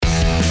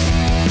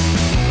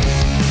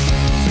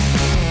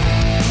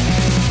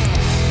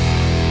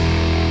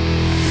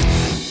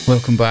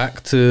Welcome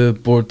back to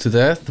Bored to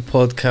Death, the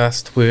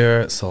podcast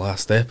where it's the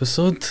last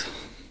episode.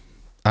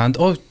 And,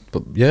 for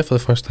the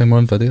first time we're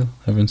on video.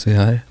 Everyone say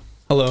hi.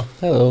 Hello.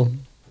 Hello.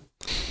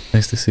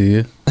 Nice to see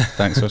you.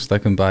 Thanks for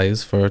sticking by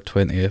us for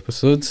 20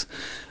 episodes.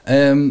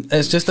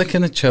 It's just a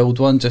kind of chilled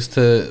one just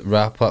to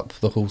wrap up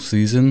the whole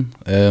season.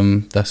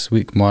 This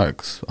week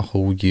marks a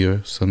whole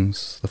year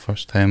since the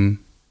first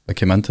time I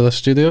came into the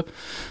studio.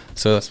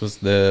 So this was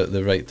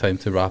the right time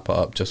to wrap it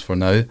up just for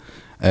now.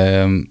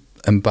 And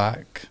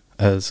back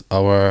as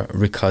our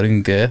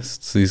recurring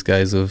guests. These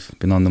guys have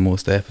been on the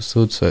most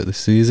episodes throughout the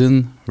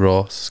season.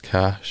 Ross,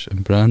 Cash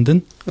and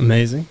Brandon.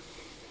 Amazing.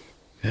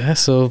 Yeah,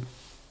 so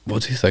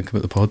what do you think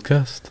about the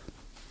podcast?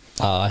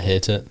 I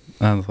hate it.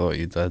 I thought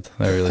you did.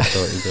 I really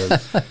thought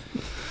you did.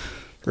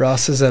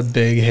 Ross is a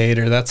big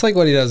hater. That's like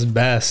what he does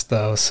best,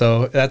 though.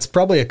 So that's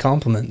probably a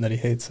compliment that he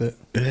hates it.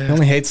 Yeah. He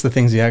only hates the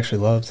things he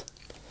actually loves.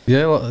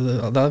 Yeah,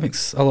 well, that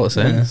makes a lot of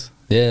sense.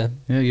 Yeah.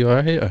 Yeah, you are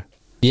a hater.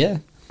 Yeah.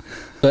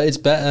 But it's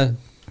better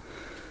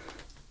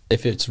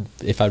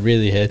if I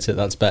really hate it,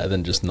 that's better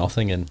than just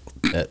nothing in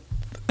it.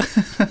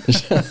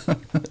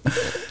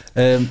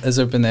 Has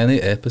there been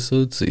any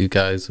episodes that you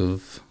guys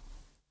have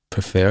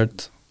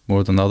preferred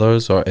more than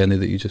others, or any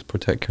that you just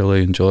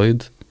particularly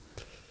enjoyed?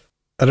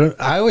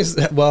 I always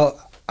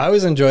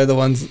enjoy the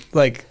ones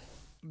like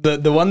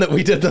the one that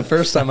we did the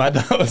first time. I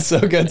thought was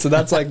so good, so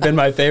that's like been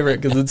my favorite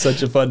because it's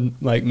such a fun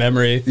like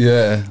memory.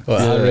 Yeah.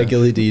 Well, how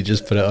regularly do you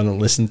just put it on and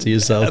listen to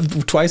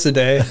yourself? Twice a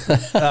day.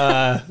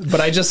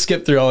 But I just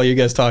skip through all you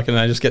guys talking and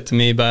I just get to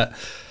me. But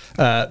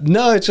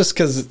no, it's just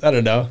because I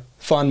don't know,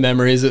 fond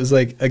memories. It was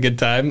like a good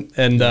time,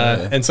 and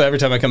so every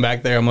time I come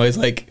back there, I'm always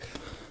like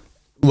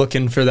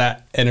looking for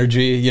that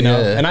energy, you know.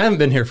 Yeah. And I haven't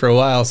been here for a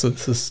while, so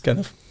this is kind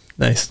of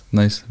nice.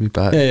 Nice to be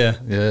back.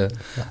 Yeah.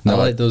 I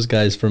like those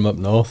guys from up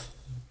north,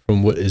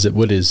 from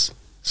Woody's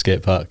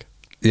skate park.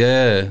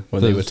 Yeah.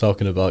 When they were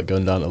talking about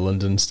going down to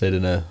London, stayed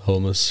in a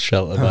homeless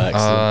shelter by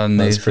accident.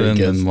 That's pretty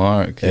Nathan good. and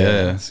Mark.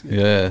 Yeah.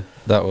 Yeah.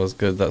 That was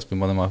good. That's been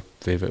one of my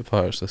favourite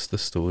parts, just the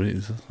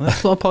stories.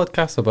 That's what a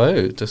podcast's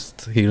about,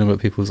 just hearing about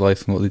people's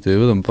life and what they do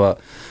with them. But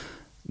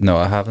no,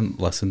 I haven't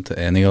listened to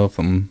any of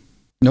them.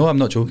 No, I'm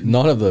not joking.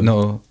 None of them.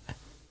 No.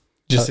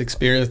 Just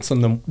experience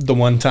them the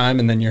one time,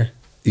 and then you're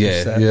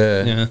set.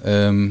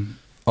 Yeah.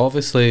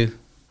 Obviously,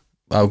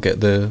 I'll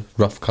get the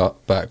rough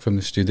cut back from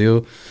the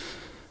studio,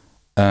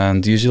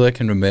 and usually I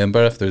can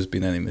remember if there's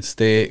been any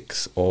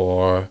mistakes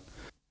or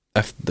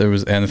if there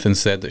was anything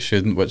said that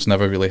shouldn't, which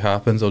never really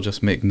happens. I'll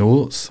just make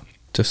notes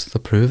just to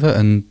prove it.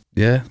 And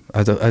yeah,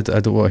 I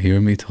don't want to hear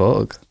me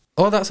talk.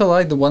 Oh, that's a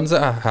lie. The ones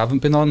that I haven't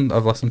been on,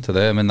 I've listened to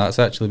them, and that's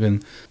actually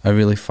been a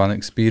really fun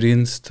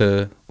experience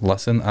to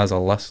listen as a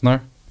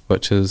listener,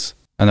 which is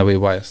in a way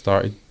why I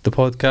started the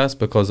podcast,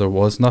 because there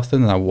was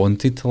nothing and I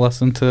wanted to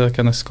listen to a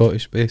kind of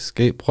Scottish-based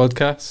skate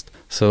podcast.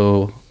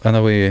 So in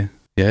a way,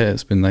 yeah,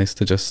 it's been nice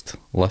to just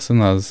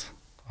listen as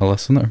a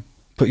listener.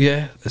 But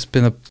yeah, it's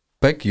been a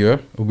big year,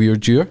 a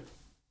weird year.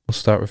 We'll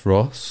start with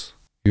Ross.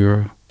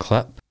 Your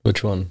clip.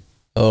 Which one?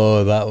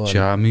 Oh, that one.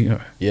 Jam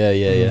Eater.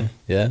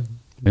 Yeah.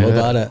 What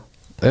about it?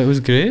 It was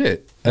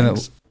great.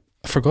 And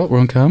I forgot we're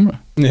on camera.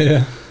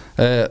 Yeah.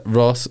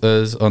 Ross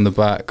is on the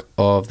back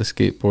of the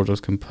Skateboarder's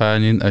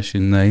Companion issue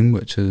 9,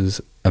 which is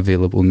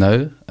available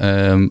now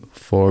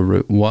for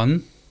Route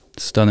 1.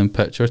 Stunning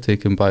picture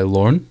taken by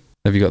Lorne.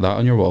 Have you got that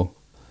on your wall?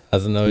 I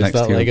don't know, is Next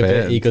that to your like a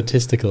bed? bit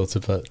egotistical to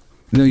put?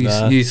 No,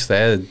 Nah. you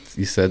said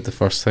the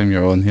first time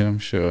you're on here, I'm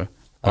sure.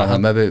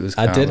 Maybe it was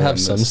I did Cameron have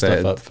that some said-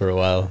 stuff up for a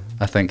while.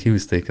 I think he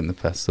was taking the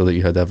piss so that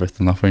you had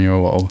everything up on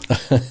your wall.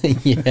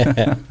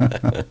 Yeah.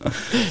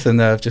 So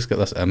now I've just got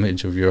this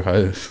image of your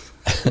house.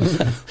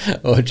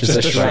 Or just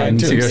a shrine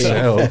to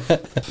yourself.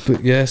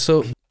 But yeah,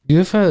 so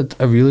you've had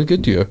a really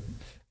good year.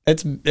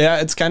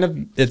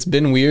 It's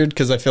been weird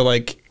because I feel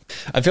like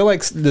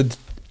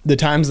the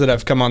times that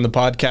I've come on the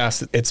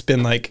podcast, it's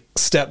been like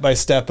step by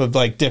step of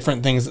like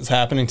different things that's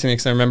happening to me.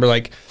 Because I remember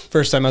like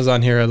first time I was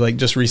on here, I like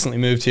just recently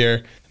moved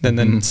here.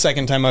 Then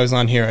second time I was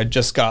on here, I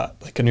just got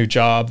like a new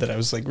job that I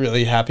was like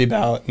really happy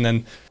about. And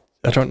then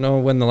I don't know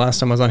when the last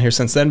time I was on here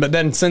since then, but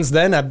then since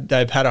then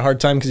I've had a hard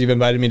time because you've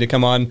invited me to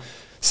come on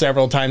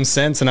several times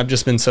since, and I've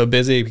just been so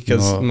busy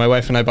because my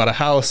wife and I bought a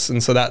house,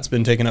 and so that's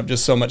been taking up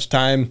just so much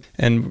time,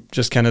 and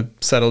just kind of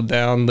settled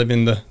down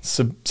living the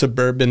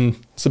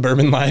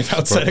suburban life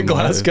outside of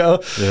Glasgow.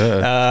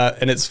 Yeah.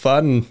 And it's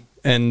fun,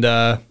 and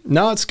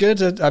no, it's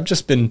good. I've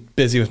just been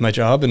busy with my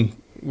job and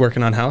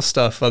working on house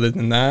stuff. Other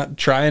than that,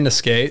 trying to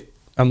skate.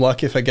 I'm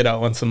lucky if I get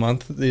out once a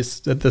month at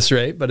this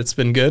rate, but it's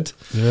been good.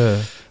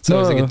 Yeah. It's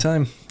always a good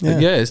time.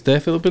 Yeah, it's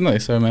definitely been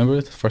nice. I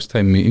remember the first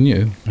time meeting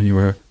you,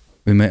 and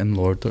we met in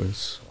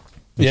Lorders.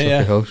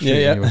 Yeah. And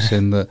you were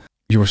saying that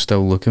you were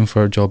still looking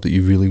for a job that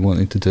you really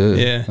wanted to do.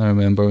 Yeah. I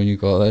remember when you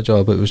got that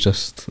job, it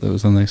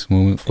was a nice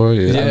moment for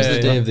you. That was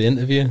the day of the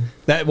interview.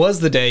 That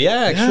was the day.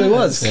 Yeah, actually it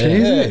was. Crazy.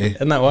 Yeah.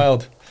 Isn't that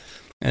wild?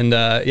 And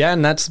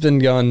and that's been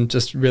going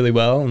just really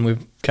well, and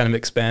we've kind of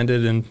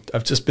expanded, and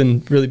I've just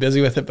been really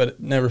busy with it, but it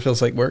never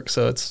feels like work,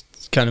 so it's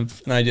kind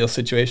of an ideal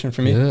situation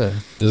for me. Yeah.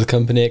 Is the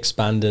company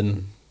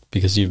expanding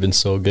because you've been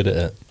so good at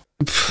it?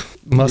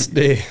 Must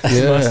be.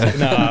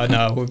 Yeah.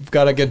 No, we've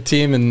got a good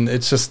team, and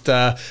it's just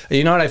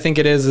you know what I think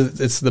it is.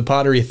 It's the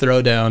Pottery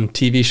Throwdown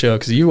TV show,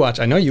 because you watch.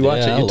 I know you watch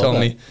Yeah, it. You I told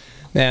love me,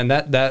 man.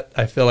 That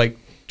I feel like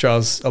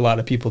draws a lot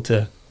of people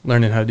to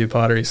learning how to do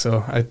pottery.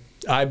 So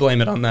I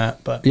blame it on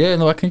that. But Yeah,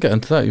 no, I can get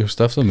into that. Your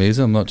stuff's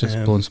amazing. I'm not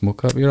just blowing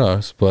smoke up your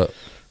arse, but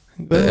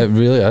it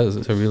really is.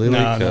 It's a really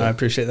I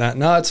appreciate that.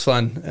 No, it's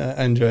fun.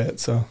 I enjoy it.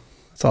 So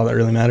that's all that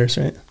really matters,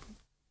 right?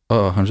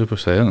 Oh,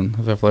 100%.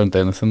 Have I learned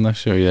anything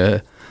this year?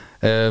 Yeah.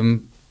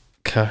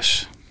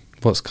 Cash,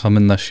 what's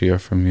coming this year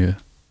from you?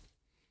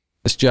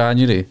 It's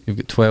January. You've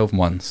got 12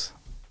 months.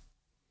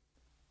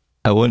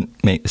 I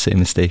won't make the same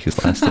mistake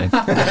as last time.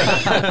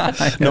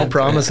 No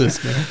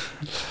promises, man.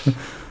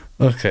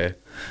 Okay.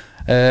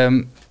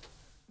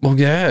 Well,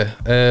 yeah.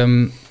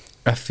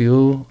 I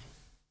feel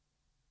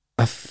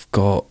I've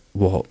got,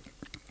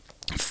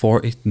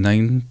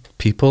 49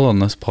 people on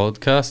this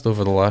podcast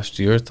over the last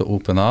year to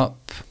open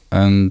up,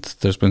 and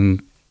there's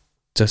been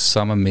just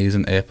some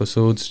amazing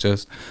episodes,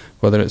 just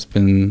whether it's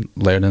been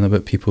learning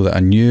about people that I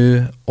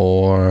knew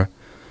or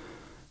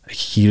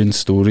hearing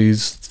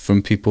stories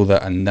from people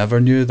that I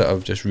never knew that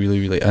have just really,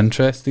 really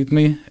interested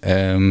me.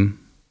 I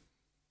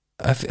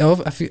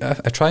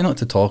try not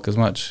to talk as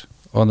much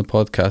on the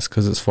podcast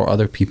because it's for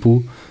other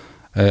people.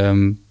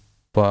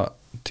 But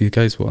do you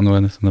guys want to know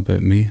anything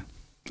about me?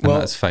 And Well,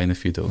 that's fine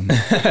if you don't.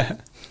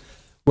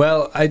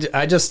 Well,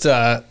 I just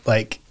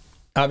like,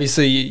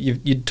 obviously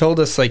you told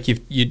us like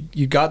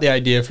you got the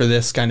idea for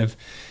this kind of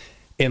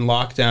in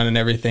lockdown and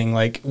everything.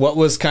 Like, what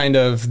was kind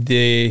of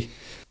the,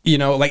 you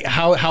know, like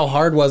how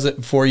hard was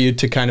it for you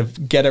to kind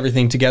of get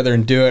everything together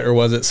and do it, or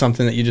was it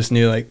something that you just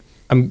knew like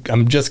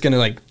I'm just gonna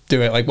like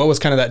do it? Like, what was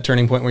kind of that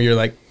turning point where you're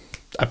like,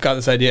 I've got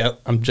this idea,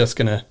 I'm just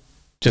gonna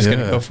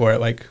go for it?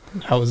 Like,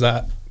 how was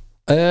that?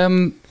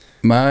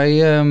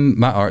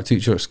 My art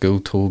teacher at school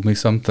told me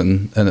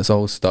something, and it's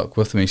always stuck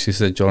with me. She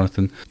said,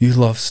 "Jonathan, you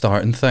love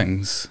starting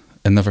things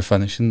and never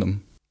finishing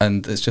them."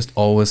 And it's just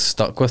always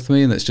stuck with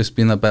me, and it's just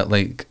been a bit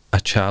like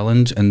a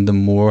challenge. And the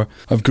more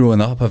I've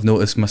grown up, I've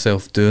noticed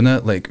myself doing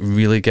it, like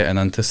really getting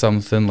into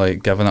something,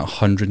 like giving it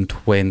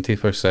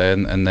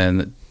 120%, and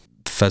then it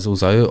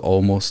fizzles out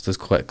almost as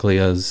quickly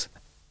as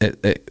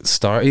it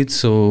started.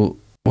 So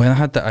when I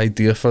had the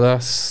idea for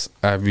this,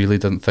 I really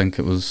didn't think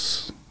it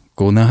was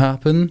going to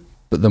happen.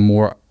 But the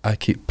more I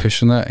keep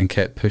pushing it and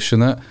kept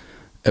pushing it,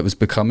 it was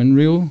becoming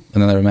real.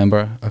 And then I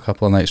remember a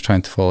couple of nights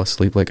trying to fall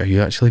asleep, like, are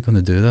you actually going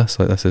to do this?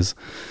 Like, this is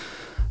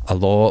a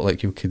lot.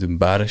 Like, you could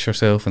embarrass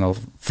yourself in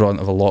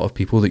front of a lot of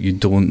people that you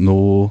don't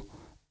know,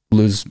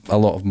 lose a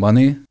lot of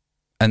money.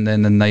 And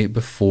then the night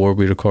before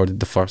we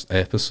recorded the first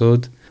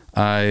episode,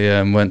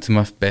 I went to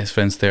my best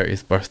friend's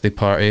 30th birthday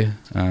party,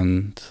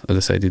 and I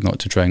decided not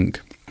to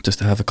drink, just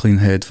to have a clean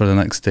head for the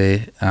next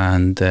day.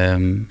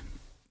 And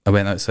I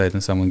went outside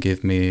and someone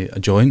gave me a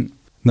joint.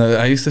 Now,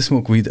 I used to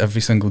smoke weed every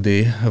single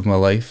day of my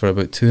life for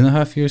about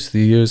 2.5 years,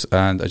 3 years,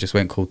 and I just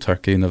went cold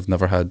turkey, and I've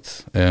never had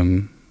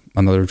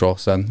another draw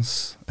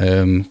since,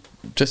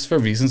 just for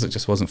reasons that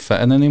just wasn't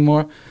fitting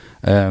anymore.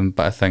 But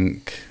I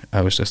think I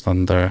was just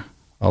under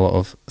a lot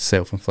of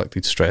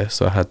self-inflicted stress,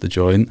 so I had the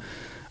joint,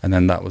 and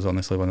then that was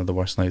honestly one of the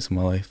worst nights of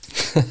my life.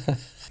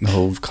 The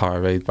whole car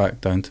ride back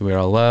down to where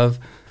I live,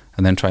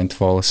 and then trying to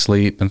fall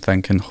asleep and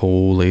thinking,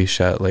 holy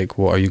shit, like,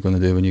 what are you going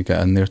to do when you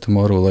get in there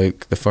tomorrow?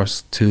 Like, the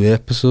first 2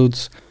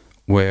 episodes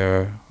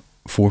were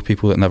 4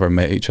 people that never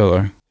met each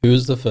other. Who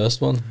was the first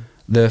one?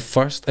 The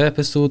first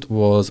episode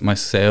was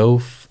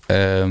myself,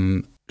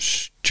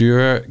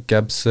 Stuart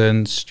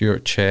Gibson,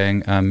 Stuart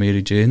Cheng, and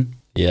Mary Jane.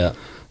 Yeah.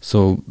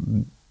 So,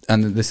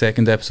 and the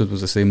second episode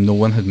was the same. No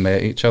one had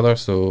met each other,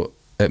 so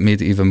it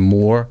made it even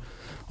more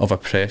of a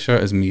pressure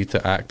as me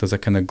to act as a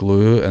kind of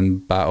glue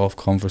and bat off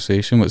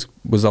conversation, which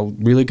was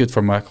really good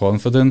for my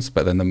confidence.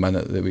 But then the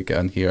minute that we get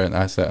in here and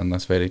I sit in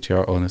this very chair,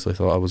 I honestly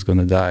thought I was going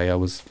to die. I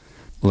was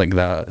like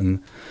that.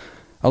 And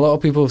a lot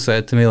of people have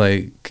said to me,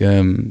 like,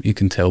 you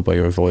can tell by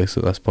your voice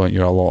at this point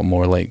you're a lot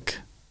more like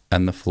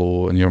in the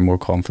flow and you're more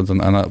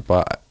confident in it.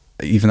 But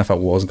even if I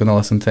was going to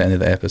listen to any of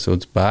the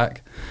episodes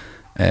back,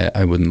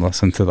 I wouldn't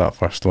listen to that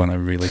first one. I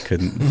really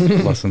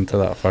couldn't listen to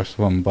that first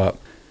one. But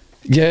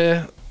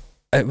yeah,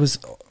 it was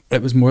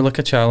more like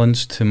a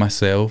challenge to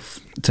myself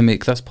to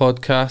make this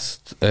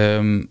podcast.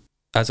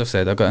 As I've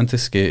said, I got into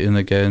skating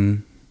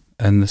again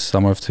in the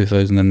summer of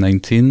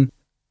 2019.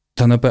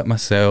 Done a bit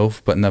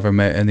myself, but never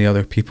met any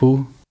other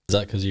people. Is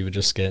that because you were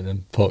just skating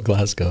in Port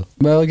Glasgow?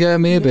 Well, yeah,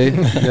 maybe.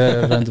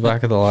 Yeah, around the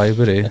back of the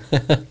library.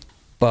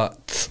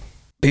 But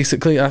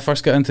basically, I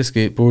first got into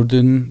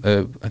skateboarding,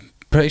 I'm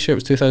pretty sure it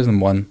was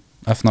 2001,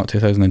 if not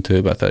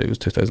 2002, but I thought it was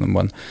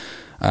 2001.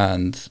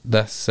 And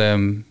this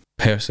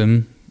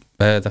person...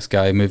 this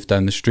guy moved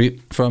down the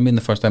street from me, and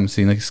the first time I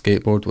seen a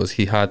skateboard was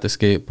he had the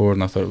skateboard,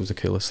 and I thought it was the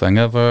coolest thing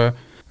ever.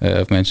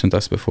 I've mentioned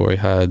this before. He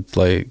had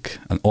like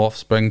an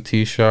Offspring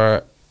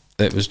t-shirt.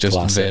 It was just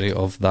Classic. very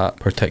of that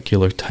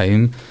particular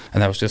time,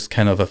 and I was just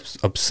kind of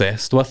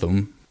obsessed with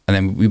him. And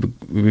then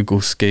we would go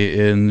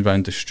skating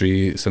around the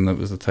streets, and it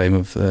was the time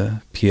of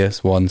the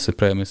PS1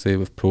 supremacy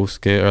with Pro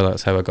Skater.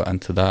 That's how I got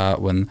into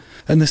that. When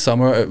in the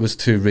summer it was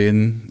too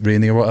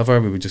rainy or whatever,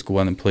 we would just go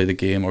in and play the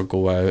game or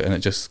go out, and it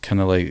just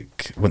kind of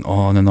like went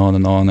on and on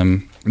and on.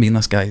 And me and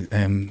this guy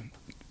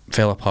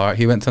fell apart.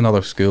 He went to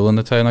another school in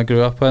the town I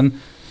grew up in,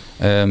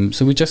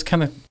 so we just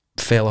kind of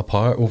fell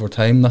apart over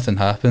time. Nothing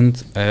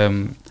happened,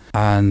 and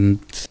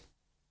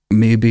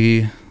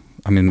maybe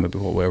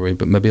what were we?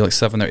 But maybe like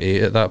 7 or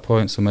 8 at that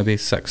point. So maybe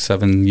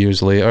 6-7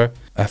 years later,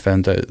 I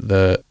found out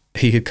that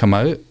he had come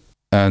out,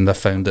 and I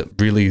found it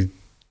really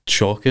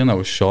shocking. I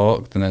was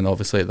shocked, and then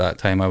obviously at that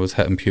time I was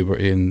hitting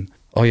puberty, and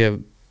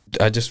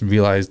I just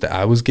realised that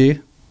I was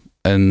gay,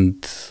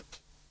 and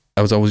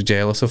I was always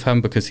jealous of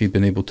him because he'd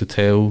been able to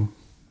tell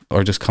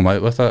or just come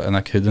out with it, and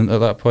I couldn't at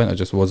that point. I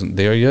just wasn't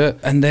there yet.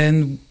 And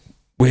then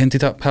we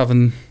ended up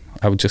having,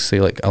 I would just say,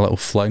 like a little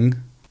fling.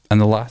 And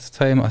the last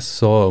time I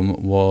saw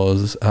him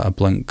was at a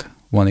Blink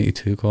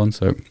 182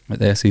 concert at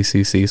the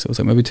SECC, so it was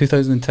like maybe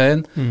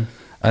 2010. And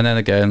then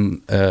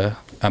again,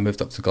 I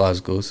moved up to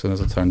Glasgow as soon as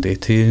I turned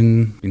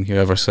 18, been here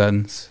ever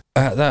since.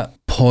 At that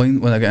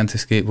point, when I got into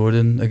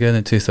skateboarding again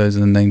in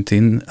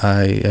 2019,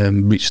 I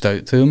reached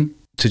out to him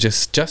to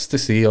just to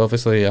see.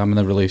 Obviously I'm in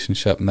a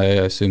relationship now,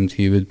 I assumed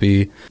he would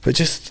be, but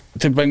just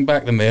to bring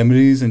back the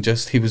memories, and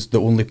just he was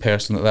the only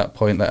person at that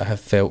point that I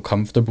have felt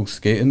comfortable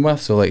skating with.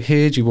 So like,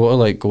 hey, do you want to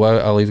like go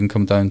out? I'll even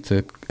come down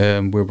to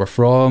where we're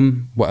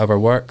from, whatever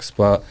works.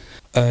 But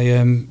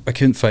I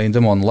couldn't find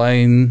him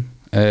online.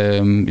 He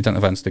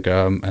didn't have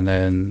Instagram, and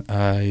then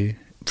I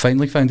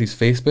finally found his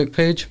Facebook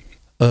page.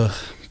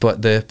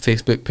 But the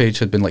Facebook page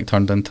had been like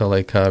turned into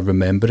like a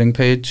remembering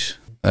page.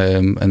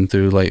 And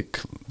through like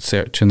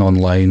searching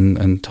online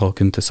and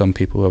talking to some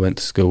people I went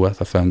to school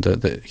with, I found out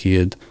that he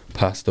had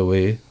passed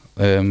away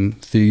 3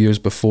 years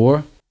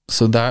before.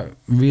 So that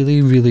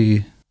really,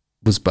 really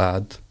was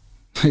bad.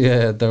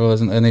 Yeah, there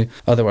wasn't any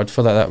other word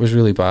for that. That was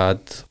really bad.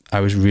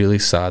 I was really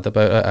sad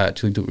about it. I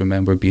actually don't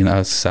remember being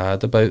as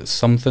sad about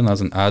something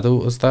as an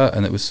adult as that,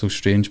 and it was so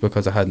strange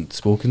because I hadn't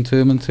spoken to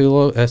him in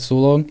so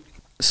long.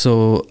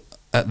 So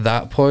at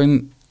that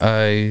point,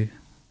 I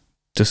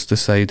just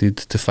decided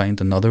to find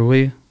another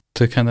way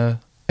to kind of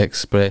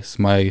express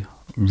my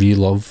real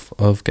love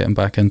of getting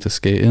back into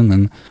skating,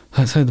 and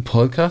that's how the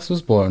podcast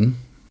was born.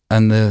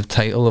 And the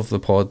title of the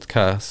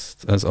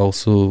podcast is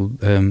also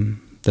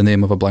the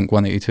name of a Blink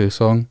 182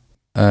 song,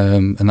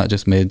 and that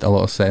just made a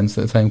lot of sense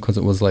at the time because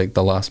it was like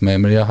the last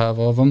memory I have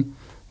of him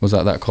was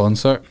at that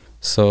concert.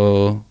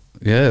 So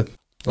yeah,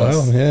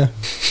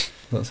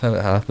 that's how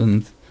it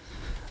happened.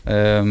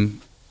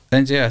 And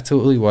yeah, I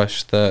totally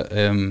wish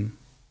that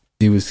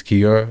he was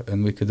here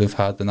and we could have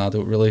had an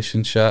adult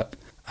relationship.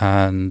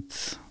 And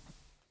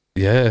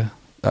yeah,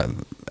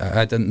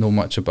 I didn't know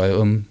much about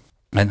him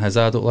in his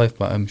adult life,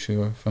 but I'm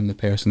sure from the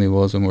person he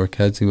was when we were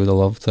kids, he would have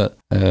loved it.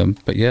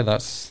 But yeah,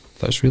 that's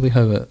really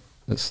how it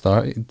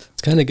started.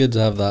 It's kind of good to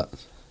have that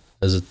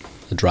as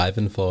a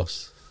driving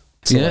force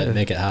to like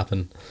make it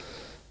happen.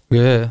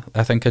 Yeah,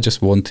 I think I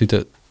just wanted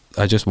it.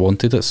 I just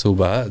wanted it so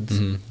bad,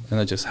 and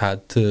I just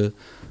had to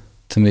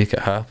make it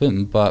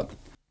happen. But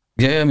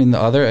yeah, I mean, the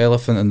other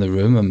elephant in the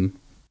room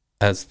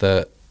is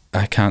that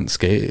I can't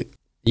skate.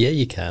 Yeah,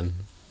 you can.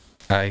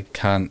 I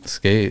can't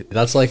skate.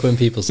 That's like when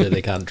people say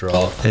they can't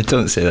draw.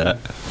 Don't say that.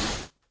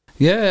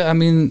 Yeah, I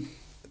mean,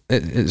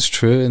 it's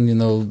true, and you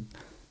know,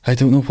 I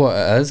don't know what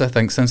it is. I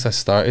think since I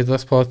started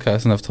this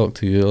podcast, and I've talked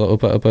to you a little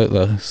bit about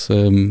this,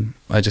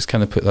 I just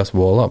kind of put this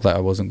wall up that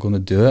I wasn't going to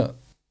do it.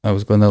 I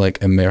was going to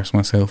like immerse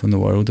myself in the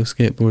world of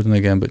skateboarding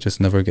again, but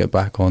just never get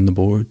back on the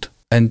board.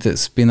 And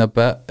it's been a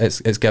bit,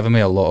 it's given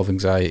me a lot of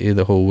anxiety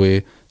the whole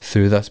way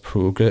through this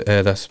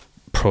this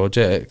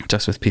project,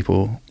 just with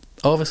people.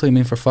 Obviously, I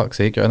mean, for fuck's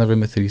sake, you're in a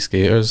room with 3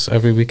 skaters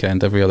every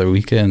weekend, every other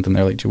weekend, and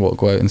they're like, do you want to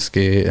go out and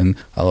skate? And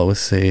I'll always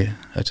say,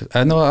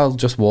 I'll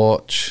just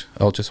watch.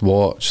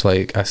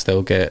 Like, I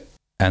still get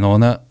in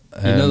on it.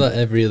 You know that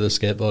every other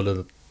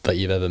skateboarder that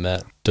you've ever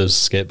met does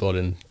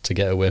skateboarding to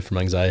get away from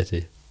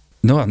anxiety?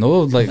 No, I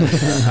know. Like,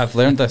 I've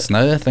learned this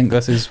now. I think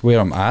this is where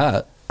I'm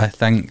at. I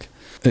think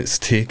it's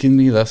taken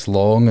me this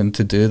long and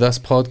to do this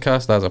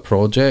podcast as a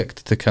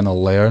project to kind of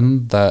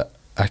learn that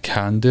I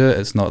can do it.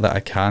 It's not that I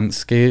can't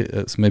skate.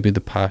 It's maybe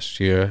the past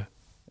year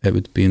it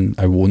would be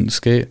I won't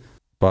skate,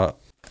 but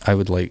I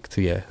would like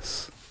to,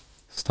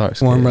 start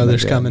skating. Warm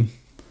weather's again. coming.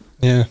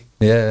 Yeah.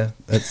 Yeah,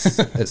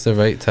 it's the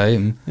right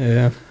time.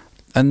 Yeah.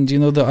 And you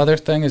know, the other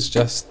thing is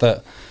just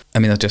that, I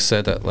mean, I just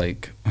said it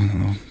like, I don't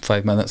know,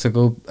 5 minutes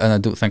ago, and I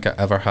don't think I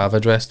ever have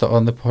addressed it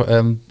on the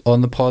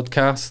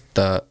podcast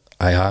that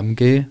I am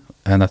gay,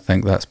 and I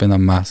think that's been a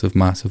massive,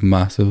 massive,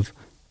 massive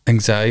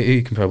anxiety.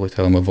 You can probably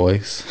tell in my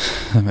voice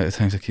the amount of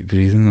times I keep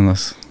breathing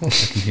unless I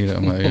can hear it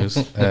in my ears.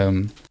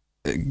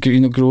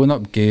 You know, growing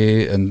up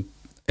gay in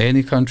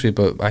any country,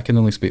 but I can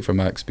only speak from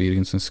my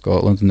experience in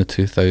Scotland in the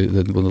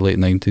late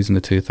 90s and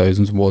the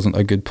 2000s wasn't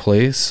a good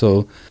place.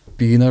 So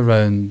being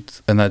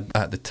around, and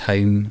at the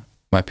time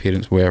my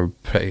parents were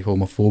pretty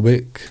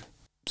homophobic.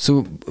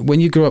 So when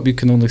you grow up, you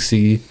can only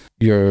see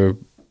your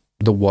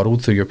the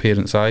world through your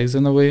parents' eyes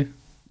in a way.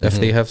 If Mhm.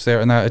 they have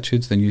certain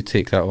attitudes, then you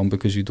take that on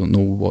because you don't know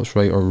what's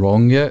right or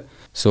wrong yet.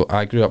 So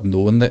I grew up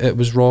knowing that it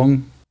was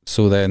wrong.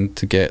 So then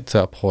to get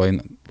to a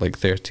point like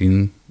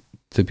 13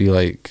 to be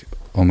like,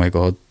 oh my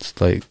God,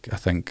 like I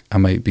think I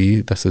might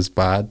be, this is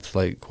bad.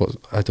 Like what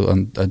I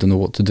don't know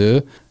what to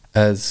do.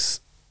 That's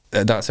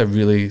a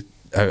really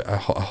a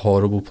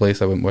horrible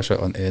place. I wouldn't wish it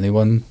on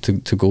anyone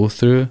to go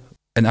through.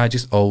 And I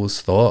just always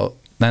thought,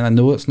 and I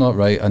know it's not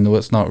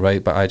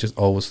right, but I just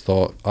always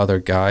thought other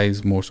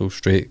guys, more so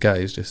straight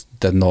guys, just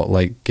did not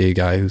like gay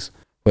guys,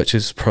 which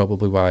is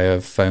probably why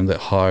I've found it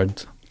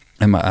hard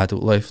in my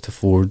adult life to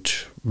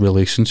forge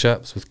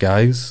relationships with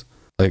guys.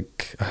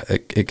 Like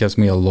it gives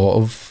me a lot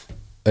of,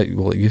 it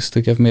used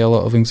to give me a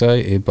lot of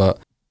anxiety, but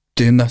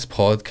doing this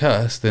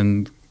podcast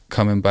and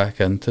coming back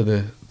into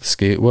the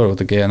skate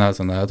world again as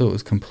an adult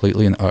has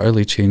completely and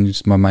utterly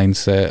changed my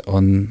mindset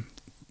on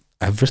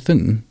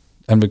everything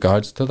in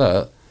regards to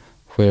that,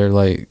 where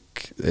like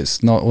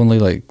it's not only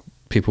like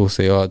people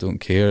say, oh I don't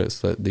care, it's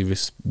that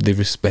they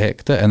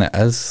respect it and it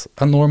is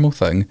a normal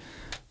thing,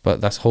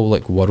 but this whole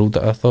like world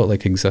that I thought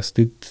like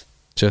existed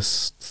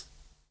just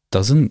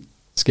doesn't.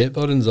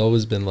 Skateboarding's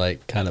always been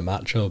like kind of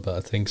macho, but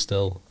I think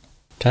still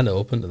kind of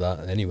open to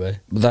that anyway.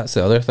 But that's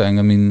the other thing.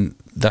 I mean,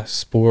 this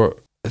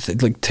sport,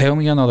 like tell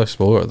me another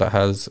sport that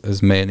has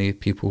as many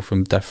people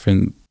from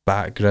different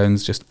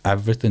backgrounds, just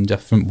everything,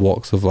 different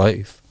walks of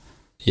life.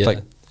 Yeah,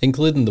 Like-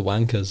 including the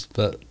wankers,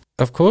 but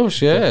Of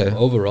course, yeah.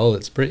 overall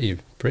it's pretty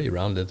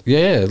rounded.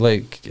 Yeah,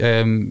 like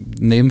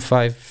name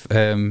 5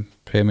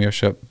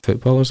 Premiership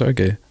footballers that are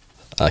gay.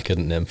 I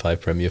couldn't name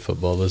 5 Premier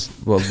footballers.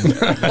 Well,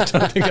 I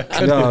don't think I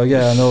could. no,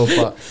 yeah, I know,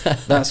 but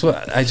that's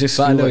what I just.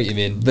 But I feel know like what you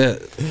mean.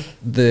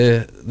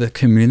 The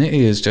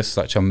community is just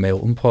such a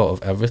melting pot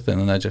of everything,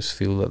 and I just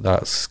feel that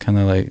that's kind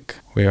of like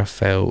where I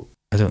felt.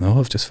 I don't know.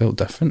 I've just felt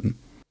different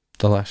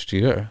the last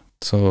year.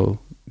 So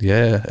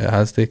yeah, it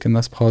has taken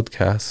this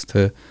podcast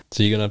to.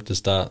 So you're gonna have to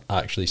start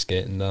actually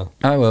skating now.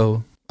 I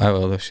will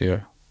this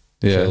year.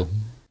 Yeah, Cool.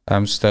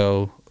 I'm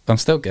still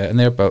getting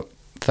there, but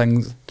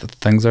things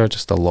are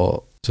just a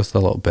lot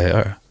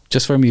better.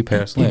 Just for me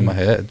personally in my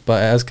head,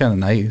 but it is kind of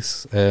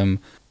nice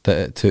that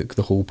it took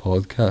the whole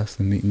podcast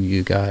and meeting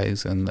you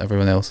guys and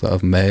everyone else that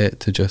I've met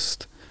to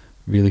just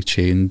really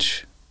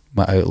change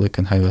my outlook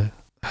on how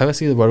I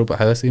see the world, but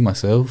how I see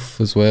myself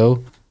as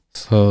well.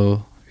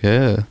 So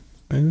yeah.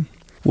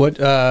 What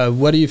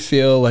do you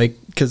feel like?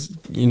 Because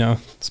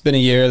it's been a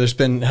year. There's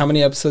been how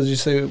many episodes? Did you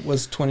say it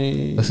was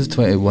 20? This is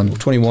 21.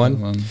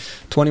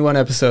 21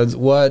 episodes.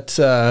 What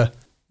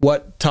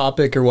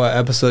topic or what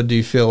episode do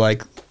you feel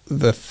like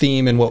the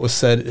theme and what was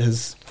said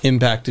has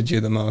impacted you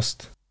the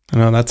most? I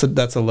know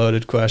that's a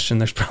loaded question.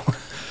 There's probably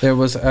There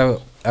was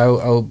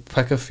I'll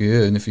pick a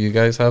few, and if you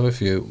guys have a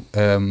few,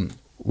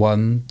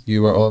 one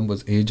you were on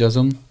was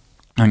ageism.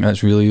 I think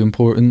that's really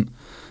important,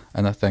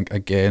 and I think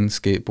again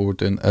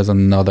skateboarding is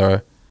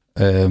another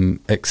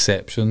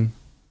exception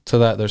to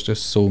that. There's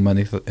just so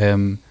many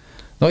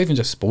not even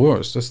just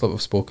sports, just like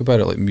we've spoke about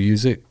it, like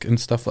music and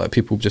stuff, like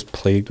people just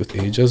plagued with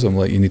ageism,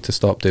 like you need to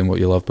stop doing what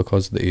you love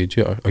because of the age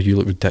you are, or you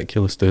look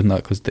ridiculous doing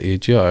that because of the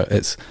age you are.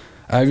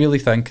 I really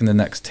think in the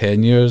next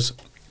 10 years,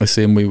 the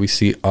same way we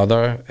see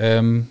other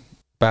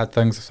bad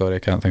things, sorry I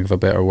can't think of a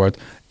better word,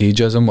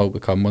 ageism will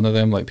become one of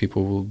them. Like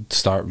people will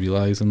start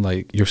realising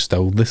like you're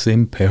still the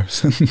same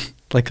person.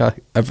 Like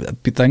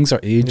things are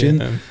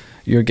aging. Yeah.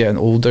 You're getting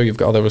older, you've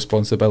got other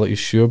responsibilities,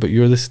 sure, but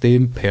you're the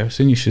same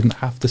person. You shouldn't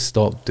have to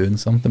stop doing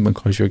something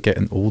because you're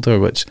getting older,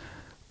 which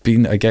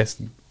being, I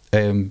guess,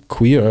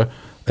 queer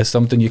is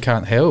something you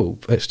can't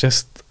help.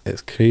 It's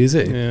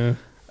crazy.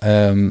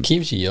 Yeah.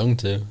 Keeps you young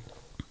too.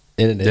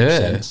 In an Yeah.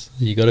 sense,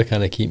 you got to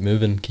kind of keep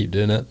moving, keep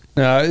doing it.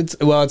 No,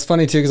 it's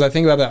funny too because I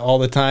think about that all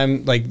the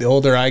time. Like the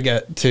older I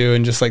get too,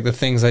 and just like the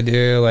things I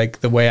do, like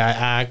the way I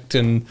act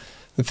and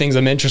the things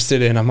I'm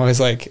interested in, I'm always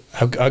like,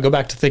 I'll go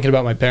back to thinking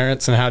about my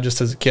parents and how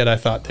just as a kid I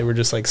thought they were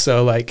just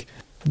so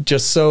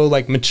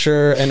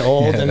mature and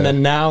old. Yeah. And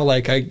then now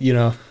like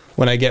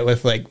when I get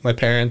with like my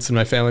parents and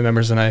my family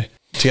members and I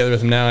together with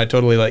them now, I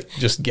totally like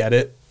just get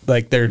it.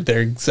 Like they're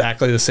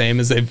exactly the same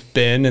as they've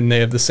been, and they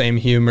have the same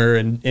humor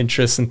and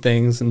interests and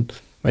things. And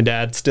my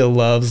dad still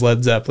loves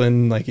Led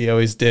Zeppelin like he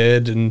always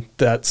did, and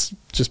that's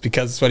just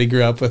because it's what he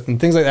grew up with and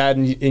things like that.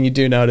 And you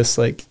do notice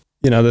like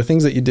the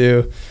things that you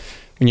do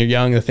when you're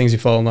young, the things you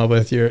fall in love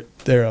with,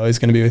 they're always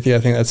going to be with you. I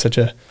think that's such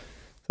a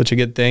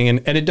good thing.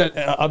 And it does,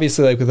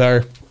 obviously like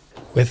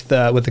with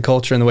the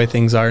culture and the way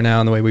things are now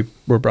and the way we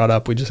were brought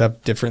up, we just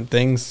have different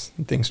things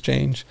and things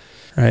change,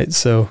 right?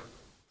 So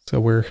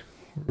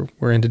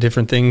we're into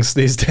different things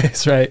these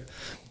days, right?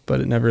 But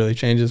it never really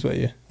changes what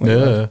you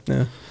love.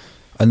 Yeah.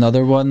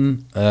 Another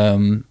one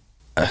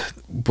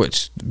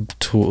which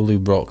totally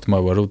rocked my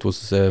world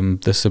was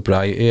the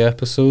sobriety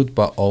episode,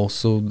 but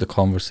also the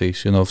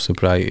conversation of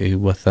sobriety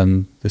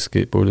within the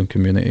skateboarding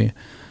community.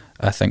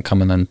 I think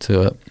coming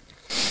into it,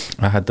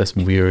 I had this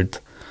weird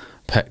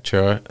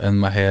picture in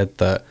my head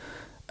that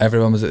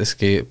everyone was at the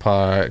skate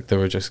park. They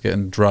were just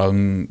getting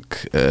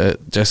drunk.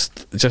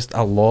 Just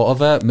a lot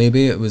of it.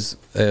 Maybe it was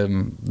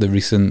the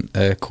recent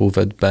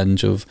COVID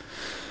binge of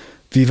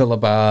Viva La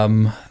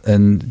Bam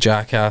and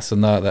Jackass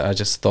and that I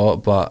just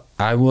thought. But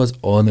I was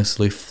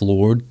honestly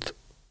floored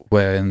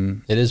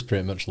when It is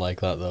pretty much like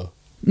that though.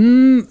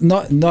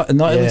 not at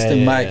least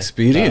in my yeah.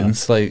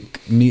 experience. Like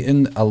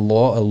meeting a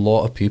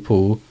lot of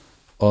people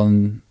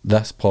on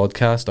this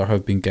podcast or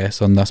have been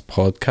guests on this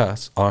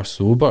podcast are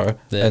sober,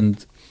 Yeah.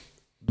 and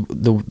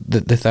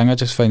the thing I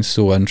just find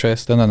so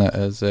interesting in it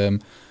is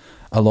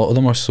a lot of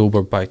them are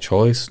sober by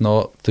choice,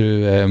 not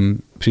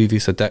through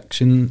previous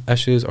addiction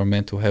issues or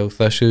mental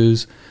health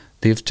issues.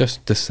 They've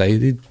just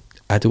decided,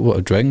 I don't want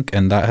to drink,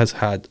 and that has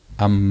had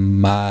a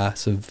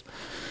massive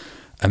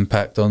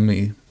impact on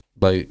me,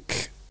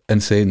 like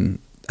insane.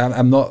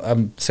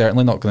 I'm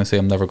certainly not going to say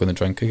I'm never going to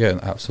drink again,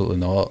 absolutely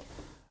not,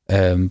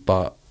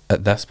 but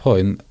at this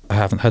point I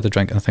haven't had a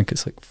drink in I think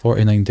it's like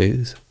 49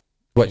 days,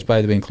 which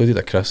by the way included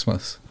a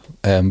Christmas,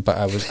 and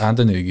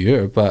a New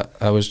Year, but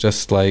I was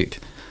just like,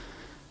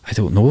 I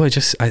don't know, I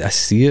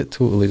see it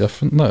totally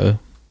different now.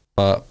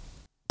 But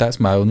that's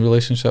my own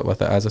relationship with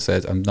it. As I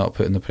said, I'm not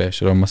putting the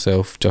pressure on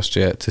myself just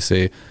yet to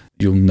say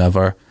you'll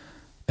never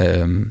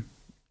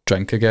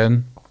drink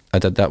again. I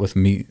did that with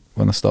meat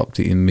when I stopped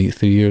eating meat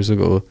 3 years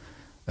ago,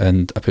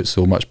 and I put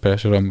so much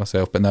pressure on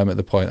myself. But now I'm at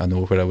the point I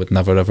know where I would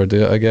never ever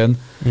do it again.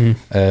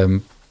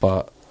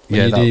 But When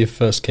yeah, you do your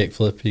first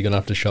kickflip, you're gonna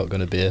have to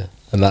shotgun a beer,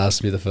 and that has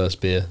to be the first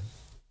beer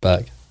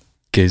back.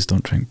 gays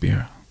don't drink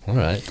beer. All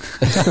right.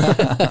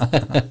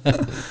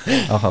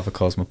 I'll have a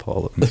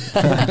Cosmopolitan. And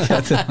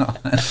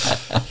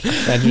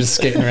you're just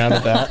skating around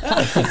with that.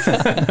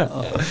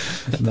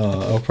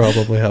 No, I'll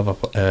probably have a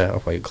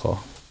White Claw,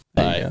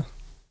 There you go.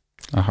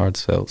 a hard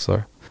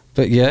seltzer.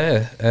 But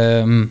yeah,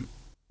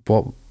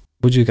 what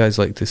would you guys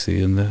like to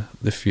see in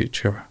the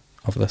future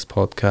of this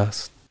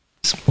podcast?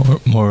 It's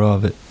more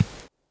of it.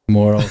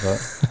 More of it.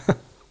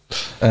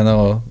 I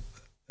know,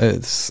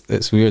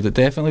 it's weird. It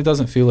definitely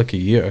doesn't feel like a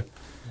year.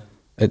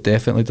 It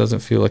definitely doesn't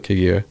feel like a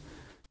year.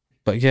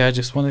 But yeah, I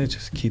just want to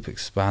just keep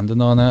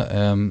expanding on it.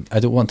 I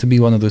don't want to be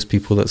one of those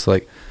people that's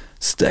like,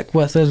 stick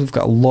with it, we've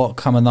got a lot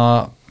coming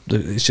up,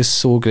 it's just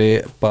so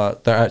great.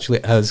 But there actually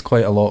is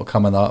quite a lot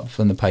coming up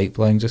in the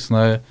pipeline just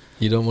now.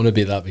 You don't want to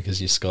be that because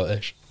you're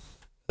Scottish.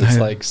 It's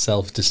like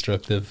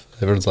self-destructive.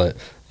 Everyone's like,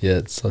 yeah,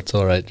 it's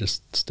all right,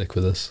 just stick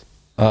with us.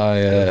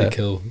 It'll be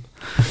cool.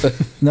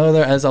 No,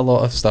 there is a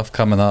lot of stuff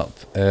coming up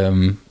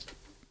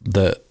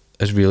that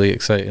is really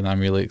exciting. I'm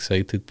really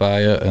excited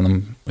by it, and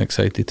I'm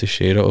excited to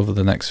share it over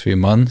the next few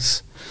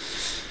months.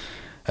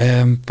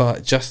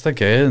 But just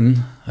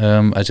again,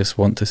 I just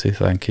want to say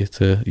thank you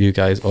to you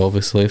guys,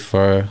 obviously,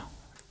 for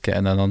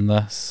getting in on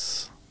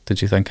this.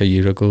 Did you think a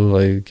year ago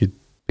like you'd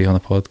be on a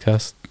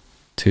podcast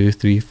 2,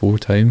 3, 4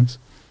 times?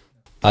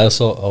 I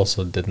also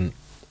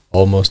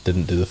almost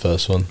didn't do the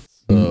first one.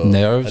 So,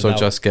 Nerves, and or now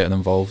just getting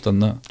involved in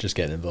that? just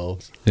getting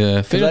involved.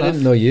 Yeah, Because fair I enough.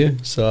 didn't know you,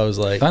 so I was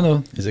like, I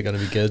know. is it going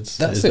to be good?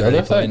 That's Is the there any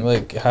other thing. point?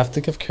 Like, you have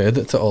to give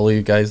credit to all of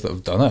you guys that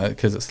have done it,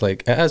 because it's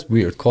like, it is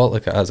weird. Call it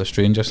like it as a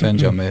stranger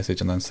sends you a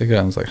message on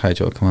Instagram. It's like, hi,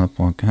 do you want to come on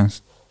a podcast?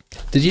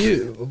 Did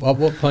you, at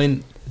what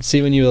point,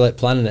 see when you were like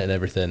planning it and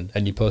everything,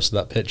 and you posted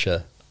that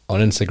picture on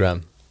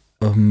Instagram,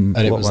 and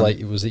it what was one? like,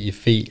 was it your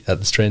feet at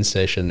the train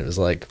station? It was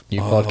like, new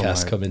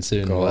podcast my coming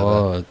soon or whatever.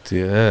 God,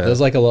 yeah.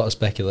 There's like a lot of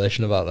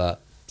speculation about that.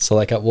 So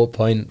like at what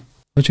point,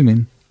 What do you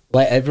mean?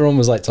 like everyone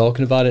was like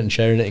talking about it and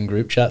sharing it in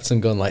group chats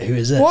and going like, who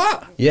is it?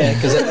 What? Yeah,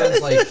 because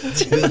everyone's like,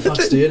 who the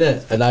fuck's doing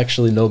it? And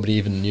actually nobody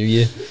even knew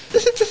you.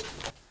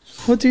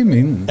 What do you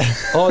mean?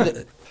 Oh,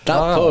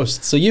 that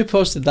post. So you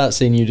posted that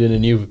saying you're doing a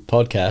new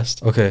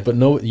podcast. Okay. But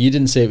no, you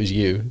didn't say it was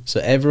you. So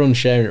everyone's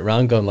sharing it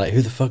around going like,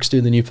 who the fuck's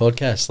doing the new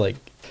podcast? Like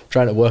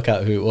trying to work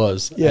out who it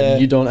was. Yeah.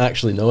 And you don't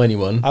actually know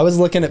anyone. I was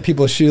looking at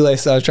people's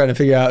shoelaces. I was trying to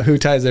figure out who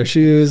ties their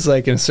shoes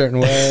like in a certain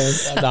way.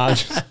 No, I'm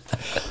just-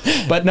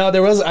 but no,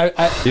 there was.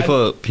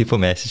 People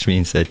messaged me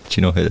and said, "Do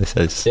you know who this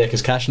is?" Yeah,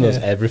 because Cash knows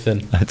Yeah.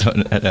 everything. I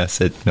don't. And I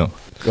said, "No."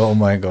 Oh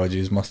my God,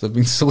 you must have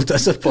been so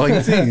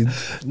disappointed.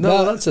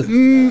 No, that's a...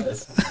 You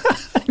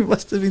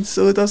must have been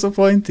so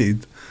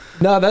disappointed.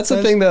 No, that's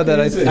the thing though that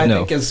I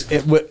No. think is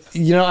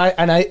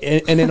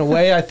and in a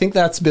way I think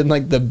that's been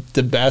like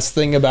the best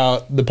thing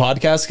about the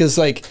podcast, because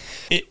like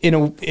in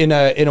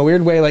a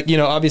weird way, like, you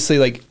know, obviously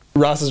like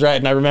Ross is right,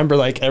 and I remember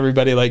like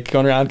everybody like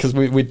going around, because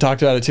we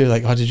talked about it too,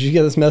 like, oh, did you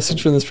get this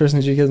message from this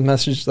person? Did you get this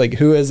message? Like,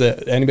 who is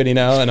it? Anybody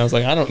know? And I was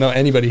like, I don't know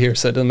anybody here,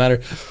 so it doesn't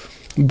matter.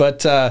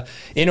 But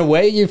in a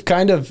way, you've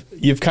kind of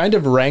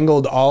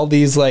wrangled all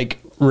these like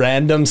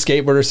random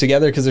skateboarders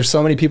together, because there's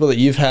so many people that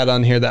you've had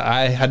on here that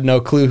I had no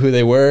clue who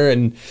they were,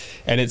 and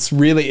it's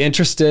really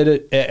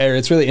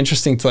it's really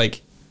interesting to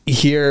like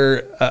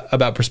hear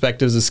about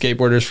perspectives of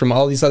skateboarders from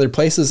all these other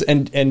places,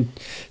 and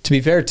to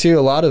be fair too,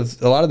 a lot of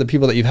the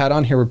people that you've had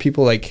on here were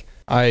people like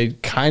I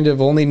kind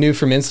of only knew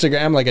from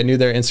Instagram. Like, I knew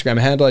their Instagram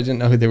handle, I didn't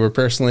know who they were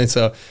personally.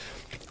 So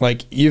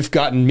like, you've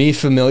gotten me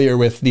familiar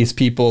with these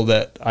people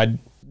that I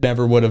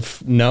never would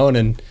have known,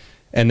 and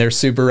and they're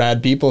super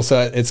rad people.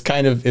 So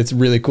it's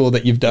really cool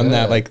that you've done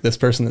that. Like this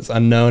person that's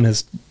unknown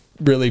has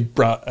really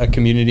brought a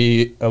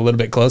community a little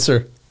bit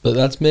closer. But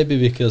that's maybe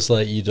because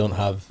like you don't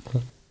have,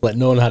 like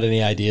no one had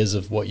any ideas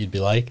of what you'd be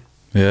like.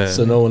 Yeah.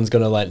 So no one's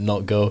gonna like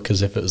not go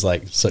because if it was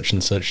like such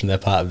and such and they're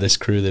part of this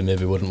crew, they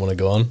maybe wouldn't want to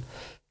go on.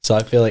 So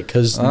I feel like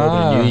because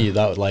nobody knew you,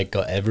 that would like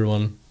got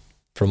everyone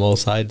from all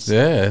sides.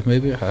 Yeah,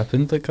 maybe it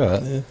happened like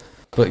that. Yeah.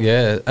 But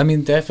yeah, I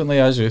mean, definitely,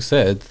 as you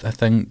said, I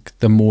think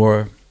the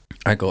more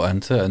I got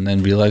into it and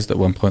then realised at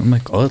one point, oh my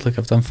God, like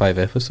I've done 5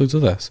 episodes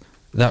of this.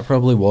 That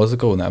probably was a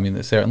goal. I mean,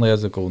 it certainly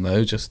is a goal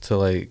now, just to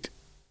like,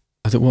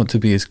 I don't want to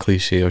be as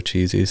cliche or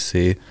cheesy as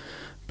say,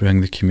 bring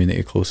the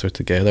community closer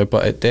together,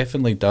 but it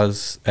definitely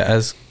does. It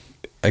is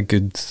a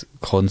good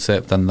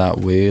concept in that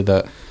way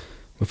that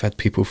we've had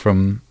people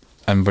from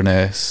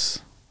Inverness,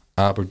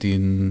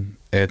 Aberdeen,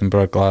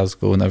 Edinburgh,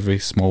 Glasgow, and every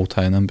small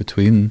town in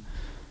between.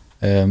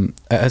 It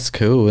is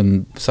cool,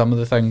 and some of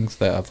the things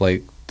that I've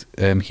liked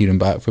hearing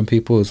back from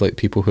people is like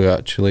people who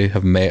actually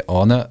have met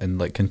on it and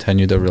like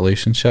continued a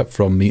relationship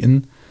from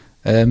meeting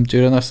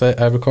during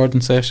a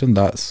recording session.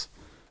 That's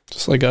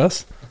just like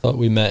us. I thought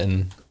we met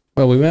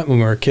when we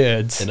were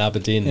kids in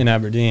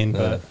Aberdeen.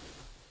 But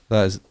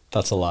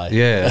that's a lie.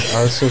 Yeah,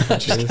 I was so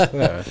confused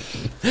there.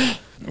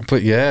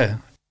 But yeah,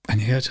 and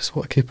yeah, just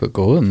want to keep it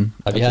going.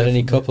 Have you had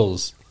any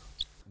couples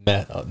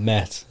met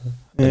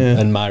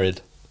and married?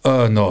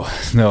 Oh no,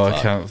 I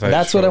can't.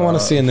 That's what I want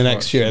to see in the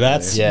next year.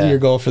 That's your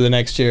goal for the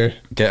next year.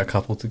 Get a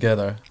couple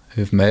together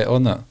who've met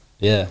on it.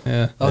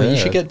 Yeah. Oh, you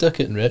should get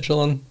Duckett and Rachel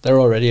on. They're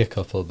already a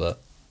couple,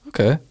 but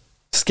okay.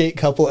 Skate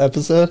couple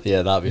episode.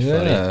 Yeah, that'd be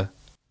funny.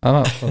 I'm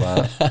up for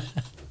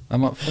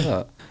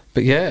that.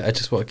 But yeah, I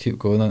just want to keep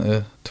going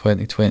into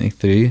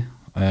 2023.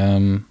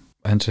 And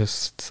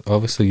just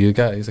obviously you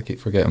guys, I keep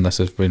forgetting this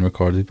is being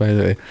recorded, by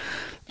the way.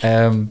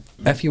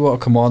 If you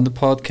want to come on the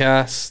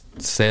podcast,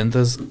 send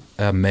us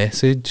a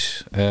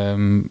message.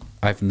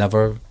 I've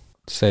never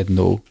said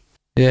no.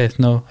 Yeah,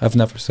 no, I've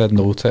never said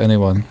no to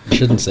anyone. You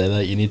shouldn't say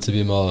that. You need to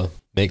be more,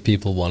 make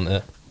people want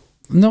it.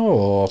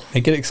 No.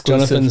 Make it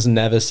exclusive. Jonathan's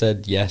never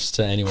said yes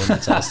to anyone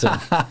that's asked him.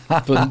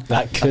 But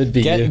that could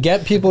be you.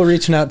 Get people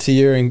reaching out to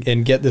you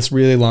and get this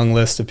really long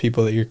list of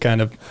people that you're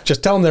kind of,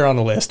 just tell them they're on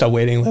a list, a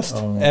waiting list,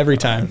 every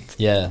time.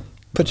 Yeah.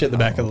 Put you at the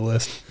back of the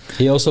list.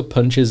 He also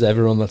punches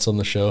everyone that's on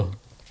the show.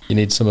 You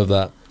need some of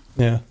that.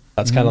 Yeah.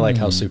 That's kind of like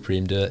how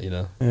Supreme do it, you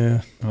know?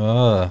 Yeah.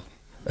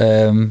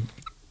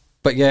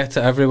 But yeah,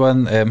 to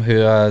everyone who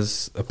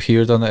has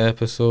appeared on the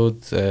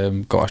episode,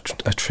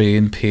 got a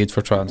train, paid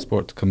for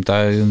transport to come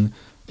down,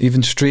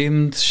 even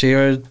streamed,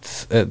 shared,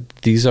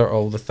 these are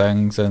all the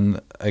things. And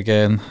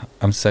again,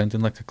 I'm sounding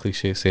like a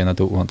cliche saying I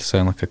don't want to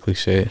sound like a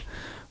cliche,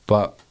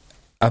 but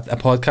a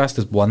podcast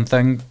is one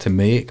thing to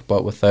make,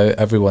 but without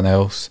everyone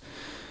else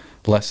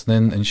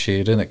listening and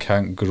sharing, it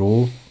can't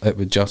grow. It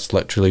would just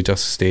literally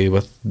just stay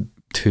with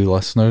 2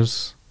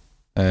 listeners,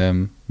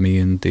 me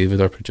and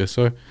David, our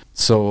producer.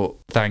 So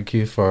thank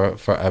you for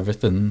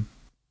everything.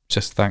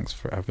 Just thanks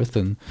for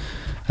everything.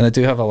 And I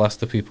do have a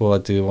list of people I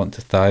do want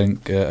to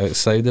thank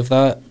outside of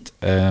that.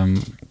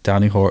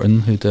 Danny Horton,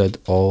 who did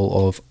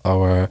all of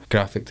our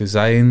graphic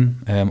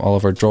design, all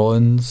of our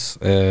drawings.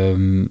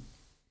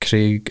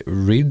 Craig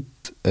Reid,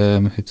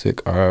 who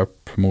took our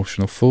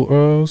promotional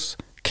photos.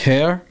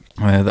 Kerr,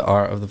 the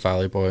art of the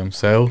Valley Boy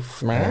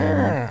himself.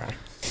 I'm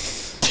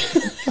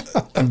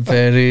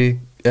very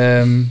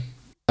a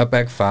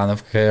big fan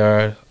of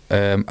Kerr.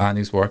 And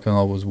his work and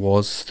always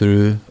was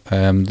through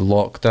the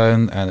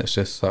lockdown, and it's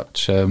just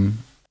such a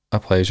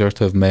pleasure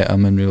to have met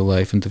him in real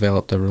life and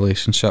developed a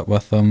relationship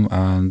with him,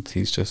 and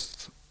he's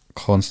just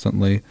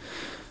constantly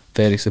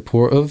very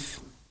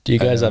supportive. Do you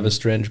guys have a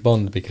strange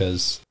bond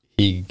because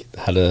he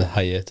had a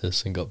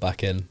hiatus and got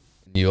back in?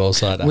 You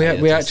also had a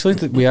hiatus.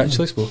 We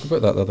actually spoke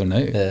about that the other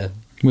night. Yeah,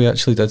 we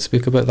actually did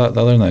speak about that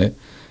the other night.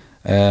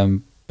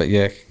 But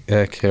yeah,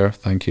 Kerr,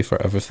 thank you for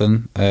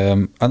everything.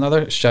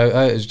 Another shout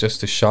out is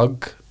just to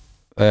Shug.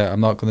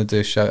 I'm not going to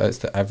do shout outs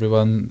to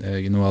everyone.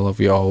 I love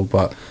you all,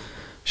 but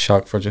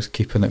Shug for just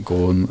keeping it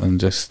going and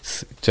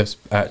just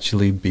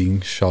actually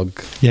being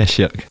Shug. Yeah,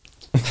 Shug.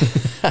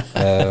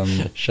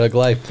 Shug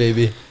life,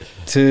 baby.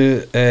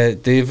 To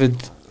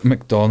David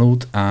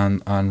McDonald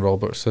and Anne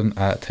Robertson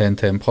at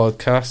 1010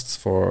 Podcasts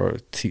for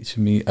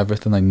teaching me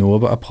everything I know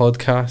about a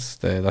podcast.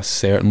 This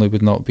certainly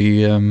would not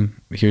be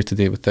here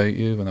today without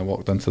you. When I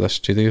walked into the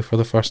studio for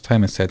the first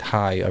time and said,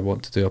 "Hi, I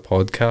want to do a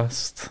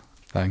podcast."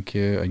 Thank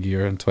you. A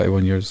year and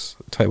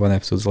 21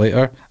 episodes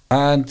later.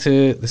 And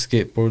to the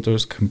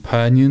Skateboarders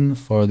Companion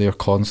for their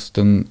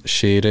constant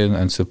sharing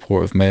and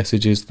supportive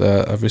messages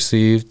that I've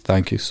received.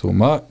 Thank you so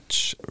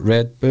much.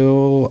 Red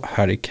Bull,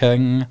 Harry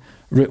King,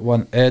 Route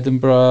 1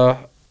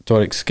 Edinburgh,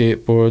 Doric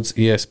Skateboards,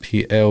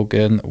 ESP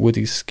Elgin,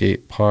 Woody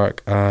Skate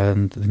Park,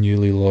 and the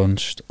newly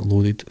launched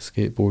Loaded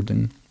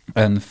Skateboarding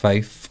in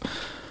Fife.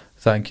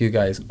 Thank you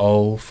guys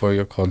all for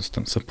your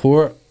constant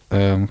support.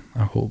 I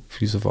hope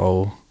you have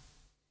all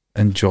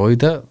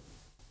enjoyed it,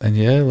 and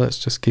yeah, let's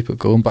just keep it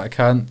going. But I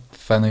can't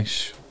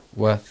finish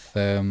with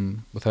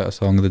without a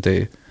song of the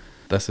day.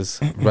 This is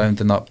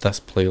rounding up this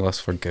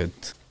playlist for good.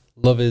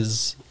 Love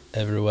Is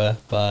Everywhere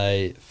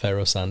by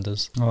Pharoah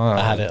Sanders.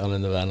 I had it on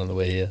in the van on the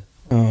way here.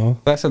 Oh,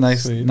 That's a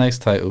nice Sweet. nice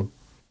title.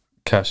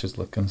 Cash is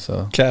looking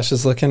so. Cash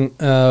is looking.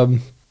 I've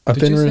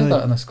Did been you say really.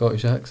 that in a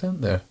Scottish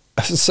accent there?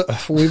 So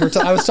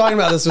I was talking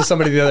about this with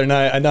somebody the other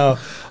night. I know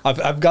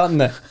I've gotten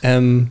the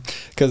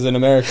because in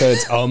America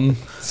it's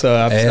so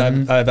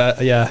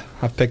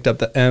I've picked up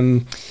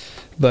the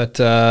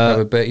but I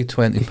would bet you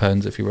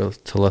 £20 if you were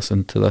to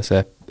listen to this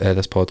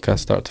this podcast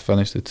start to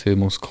finish. The two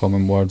most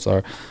common words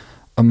are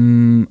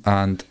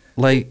and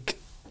like.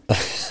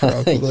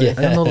 probably. I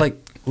don't know,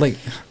 like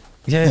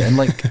yeah, and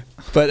like.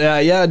 But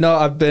no,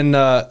 I've been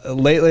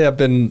lately. I've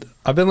been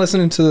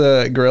listening to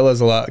the Gorillaz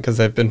a lot because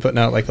they've been putting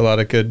out like a lot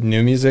of good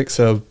new music.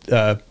 So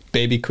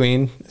Baby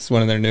Queen is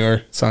one of their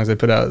newer songs they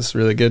put out. It's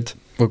really good.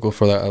 We'll go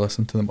for that. I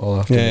listened to them all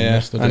afternoon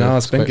yesterday. I know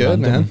it's been quite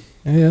good, random.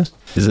 man. Yeah.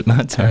 Is it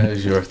my turn?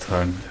 It's your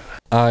turn.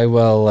 I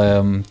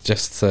will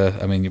just.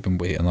 I mean, you've been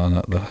waiting on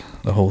it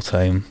the whole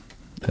time.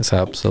 It's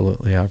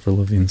absolutely Avril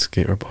Lavigne,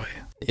 Skater Boy.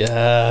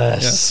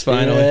 Yes,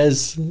 finally.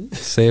 yes.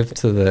 Saved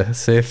to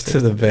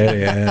the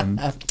very end.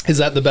 Is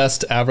that the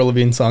best Avril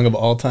Lavigne song of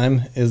all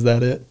time? Is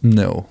that it?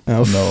 No,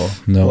 Oh.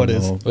 no. What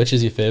is? Which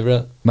is your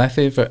favourite? My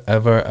favorite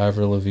ever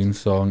Avril Lavigne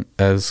song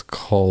is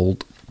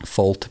called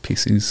 "Fall to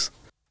Pieces."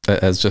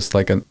 It is just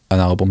like an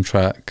album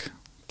track.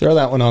 Throw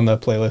that one on the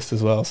playlist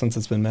as well, since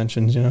it's been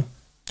mentioned. You know.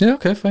 Yeah,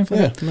 okay, fine.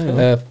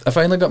 Yeah. I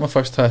finally got my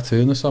first tattoo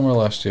in the summer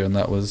last year, and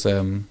that was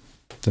the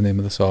name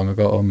of the song I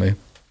got on me.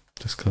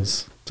 Just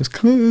cause.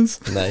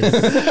 Nice.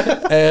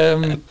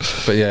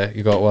 But yeah,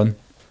 you got one.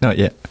 Not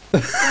yet.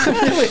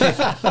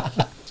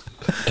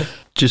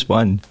 Just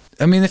one.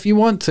 I mean, if you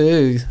want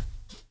to,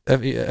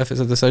 if it's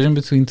a decision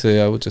between two,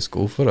 I would just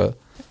go for it.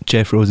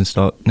 Jeff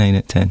Rosenstock, 9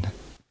 out of 10.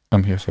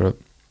 I'm here for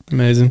it.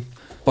 Amazing.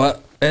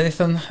 But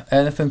anything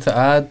to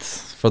add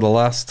for the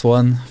last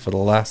one, for the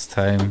last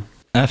time?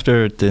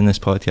 After doing this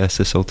podcast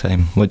this whole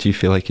time, what do you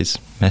feel like is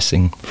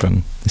missing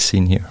from the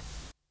scene here?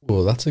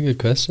 Oh, that's a good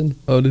question.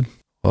 I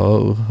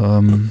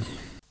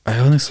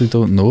honestly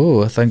don't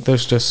know. I think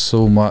there's just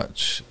so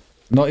much,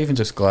 not even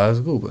just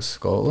Glasgow, but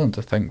Scotland.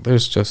 I think there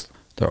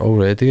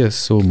already is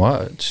so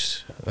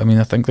much. I mean,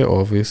 I think the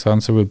obvious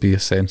answer would be a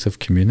sense of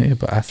community,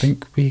 but I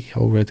think we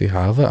already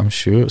have it. I'm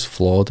sure it's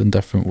flawed in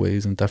different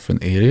ways in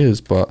different areas,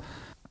 but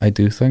I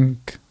do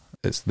think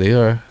it's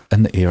there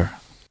in the air.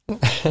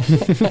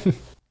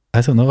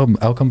 I don't know.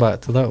 I'll come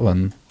back to that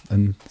one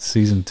in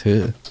season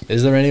 2.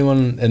 Is there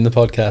anyone in the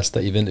podcast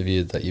that you've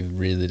interviewed that you've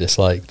really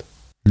disliked?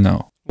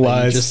 No.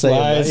 Lies. Just say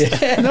Lies.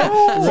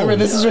 No. Remember,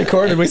 this is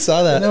recorded. We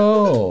saw that.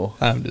 No.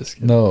 I'm just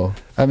kidding. No.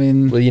 I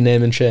mean, Will you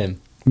name and shame?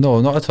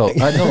 no, not at all.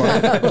 I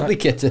know. Only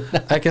kidding.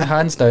 I can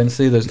hands down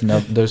say there's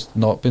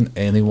not been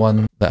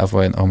anyone that I've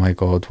went, oh my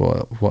god,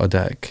 what a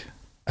dick.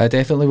 I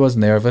definitely was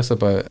nervous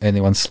about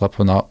anyone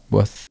slipping up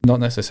with not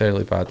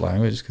necessarily bad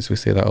language, because we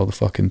say that all the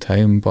fucking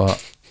time,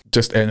 but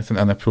just anything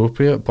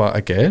inappropriate. But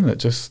again,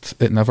 it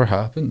never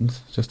happened.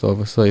 Just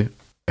obviously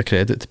a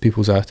credit to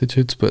people's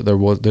attitudes, but there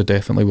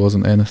definitely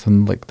wasn't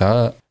anything like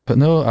that. But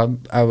no,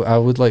 I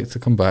would like to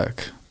come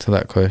back to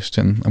that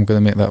question. I'm going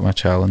to make that my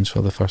challenge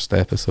for the first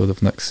episode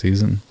of next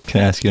season.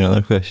 Can I ask you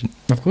another question?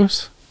 Of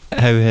course.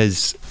 How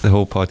has the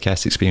whole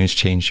podcast experience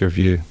changed your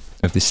view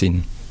of the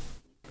scene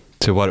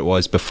to what it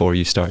was before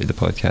you started the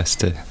podcast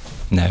to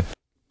now?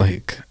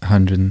 Like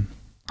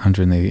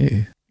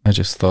 180. I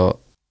just thought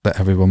that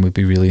everyone would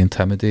be really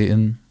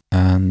intimidating,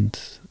 and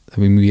I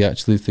mean, we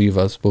actually, 3 of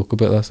us spoke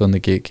about this on the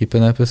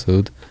gatekeeping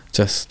episode,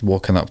 just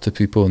walking up to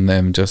people and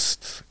them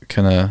just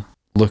kind of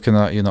looking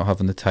at you, not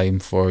having the time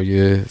for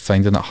you,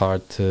 finding it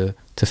hard to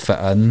fit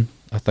in.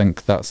 I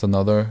think that's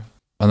another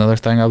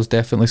thing I was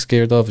definitely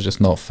scared of, is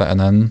just not fitting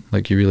in.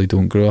 Like, you really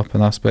don't grow up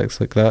in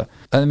aspects like that.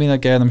 And I mean,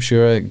 again, I'm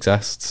sure it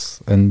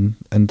exists in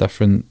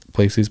different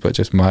places, but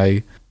just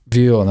my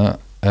view on it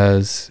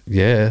is,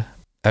 yeah,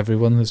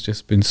 everyone has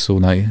just been so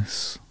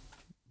nice.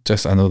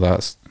 Just, I know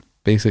that's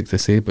basic to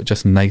say, but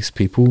just nice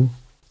people.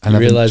 And You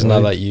I've realise now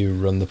enjoyed- that you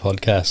run the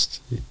podcast,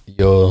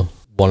 you're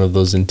one of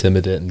those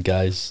intimidating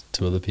guys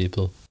to other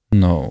people.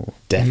 No,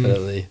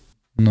 Definitely.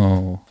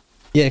 no.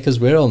 Yeah, because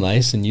we're all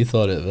nice and you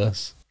thought it of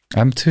us.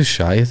 I'm too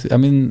shy.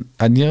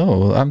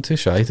 I'm too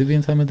shy to be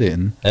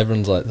intimidating.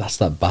 Everyone's like, that's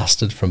that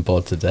bastard from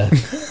Bored to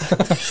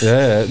Death.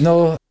 Yeah,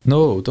 no,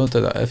 don't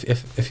do that.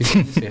 If you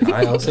want to say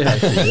hi, I'll say hi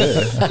to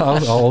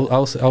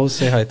you. I'll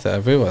say hi to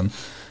everyone.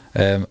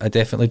 I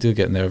definitely do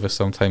get nervous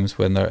sometimes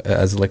when there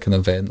is like an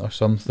event or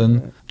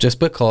something, just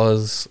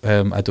because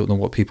I don't know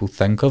what people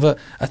think of it.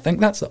 I think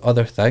that's the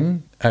other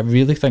thing. I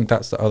really think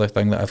that's the other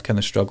thing that I've kind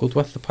of struggled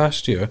with the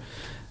past year,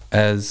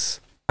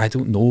 is I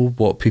don't know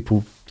what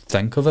people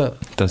think of it.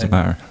 Doesn't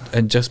matter.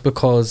 And just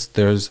because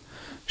there's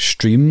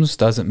streams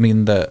doesn't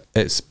mean that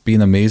it's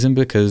been amazing,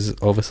 because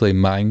obviously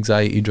my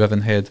anxiety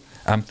driven head,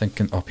 I'm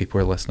thinking, oh, people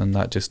are listening to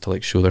that just to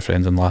like show their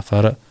friends and laugh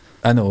at it.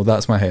 I know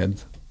that's my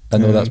head. I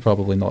know that's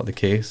probably not the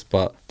case,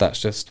 but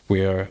that's just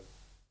where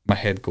my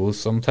head goes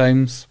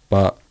sometimes.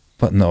 But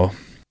no.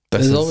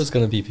 There's always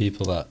going to be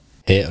people that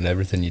hate on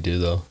everything you do,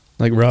 though.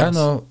 Like Ross. I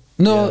know.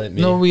 No, like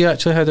me. no, we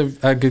actually had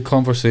a good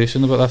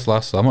conversation about this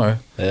last summer,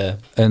 Yeah.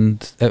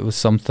 and it was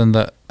something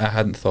that I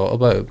hadn't thought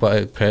about, but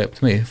it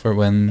prepped me for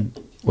when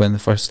the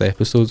first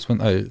episodes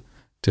went out.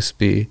 Just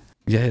be,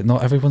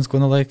 not everyone's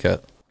going to like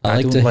it. I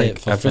like don't to hate like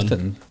for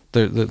fun.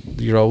 everything.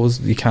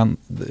 You can't.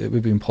 It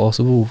would be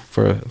impossible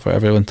for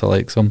everyone to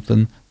like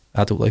something.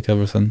 I don't like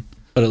everything.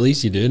 But at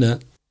least you're doing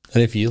it.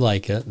 And if you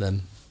like it,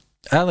 then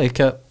I like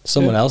it.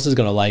 someone else is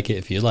going to like it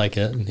if you like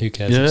it. And who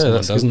cares Yeah, if someone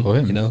that's a good doesn't,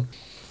 point. you know?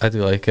 I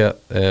do like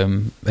it.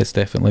 It's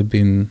definitely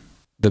been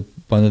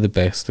one of the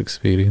best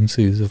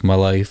experiences of my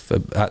life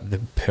at the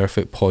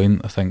perfect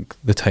point. I think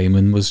the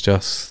timing was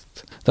just...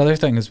 The other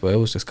thing as well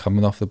was just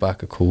coming off the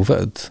back of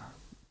COVID.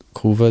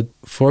 COVID,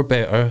 for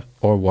better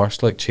or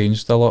worse, like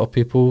changed a lot of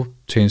people,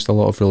 changed a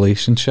lot of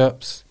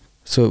relationships.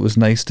 So it was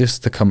nice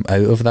just to come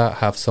out of that,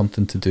 have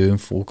something to do and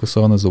focus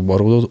on as the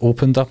world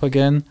opened up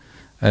again.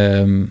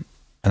 And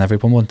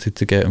everyone wanted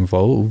to get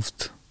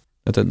involved.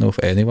 I didn't know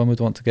if anyone would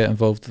want to get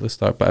involved at the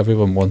start, but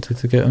everyone wanted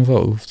to get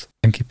involved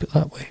and keep it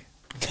that way.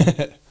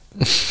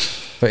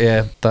 But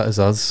yeah, that is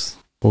us.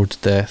 Bored to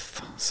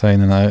Death,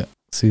 signing out.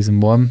 Season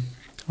 1.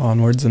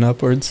 Onwards and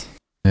upwards.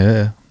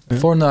 Yeah. Yeah.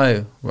 For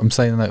now. I'm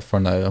signing out for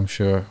now. I'm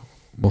sure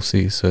we'll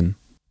see you soon.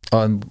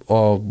 Oh, and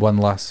one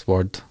last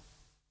word.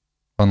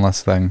 One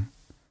last thing.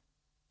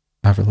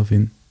 Avril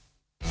Lavigne.